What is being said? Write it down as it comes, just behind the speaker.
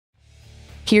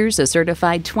Here's a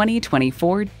certified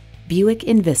 2024 Buick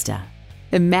Envista.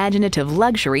 Imaginative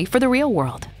luxury for the real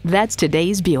world. That's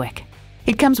today's Buick.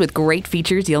 It comes with great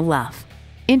features you'll love.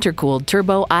 Intercooled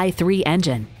turbo i3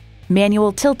 engine,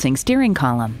 manual tilting steering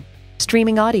column,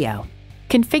 streaming audio,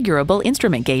 configurable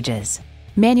instrument gauges,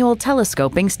 manual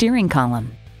telescoping steering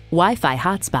column, Wi-Fi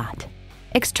hotspot,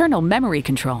 external memory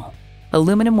control,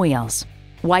 aluminum wheels,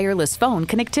 wireless phone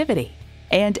connectivity,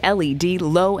 and LED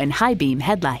low and high beam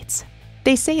headlights.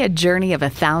 They say a journey of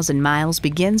 1,000 miles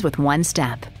begins with one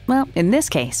step. Well, in this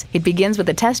case, it begins with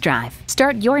a test drive.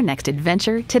 Start your next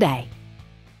adventure today.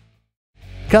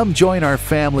 Come join our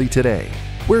family today.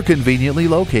 We're conveniently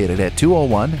located at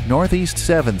 201 Northeast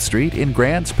 7th Street in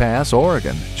Grants Pass,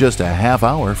 Oregon, just a half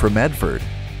hour from Medford.